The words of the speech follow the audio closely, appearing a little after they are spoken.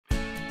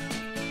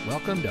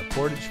Welcome to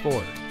Portage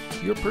Ford,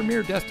 your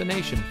premier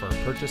destination for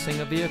purchasing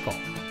a vehicle.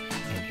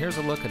 And here's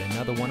a look at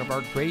another one of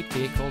our great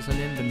vehicles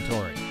in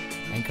inventory,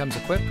 and comes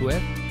equipped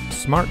with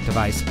smart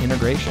device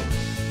integration,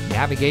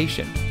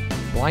 navigation,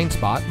 blind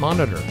spot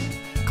monitor,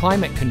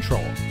 climate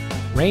control,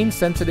 rain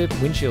sensitive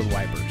windshield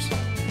wipers,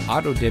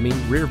 auto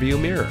dimming rear view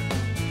mirror,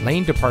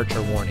 lane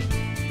departure warning,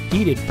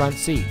 heated front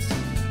seats,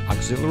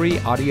 auxiliary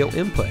audio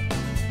input,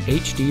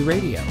 HD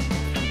radio,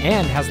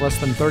 and has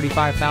less than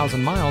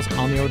 35,000 miles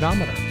on the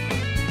odometer.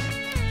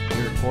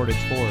 Here at Portage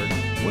Ford,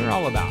 we're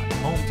all about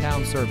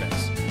hometown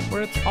service,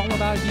 where it's all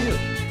about you.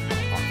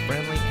 Our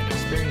friendly and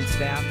experienced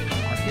staff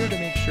are here to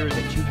make sure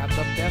that you have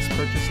the best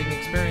purchasing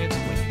experience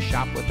when you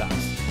shop with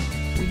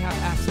us. We have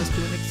access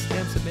to an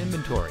extensive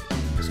inventory,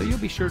 so you'll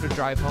be sure to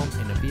drive home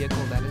in a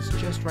vehicle that is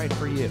just right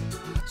for you.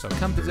 So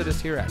come visit us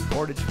here at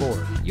Portage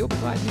Ford. You'll be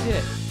glad you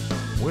did.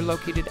 We're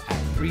located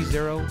at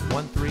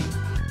 3013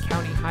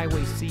 County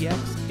Hwy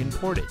CX in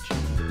Portage.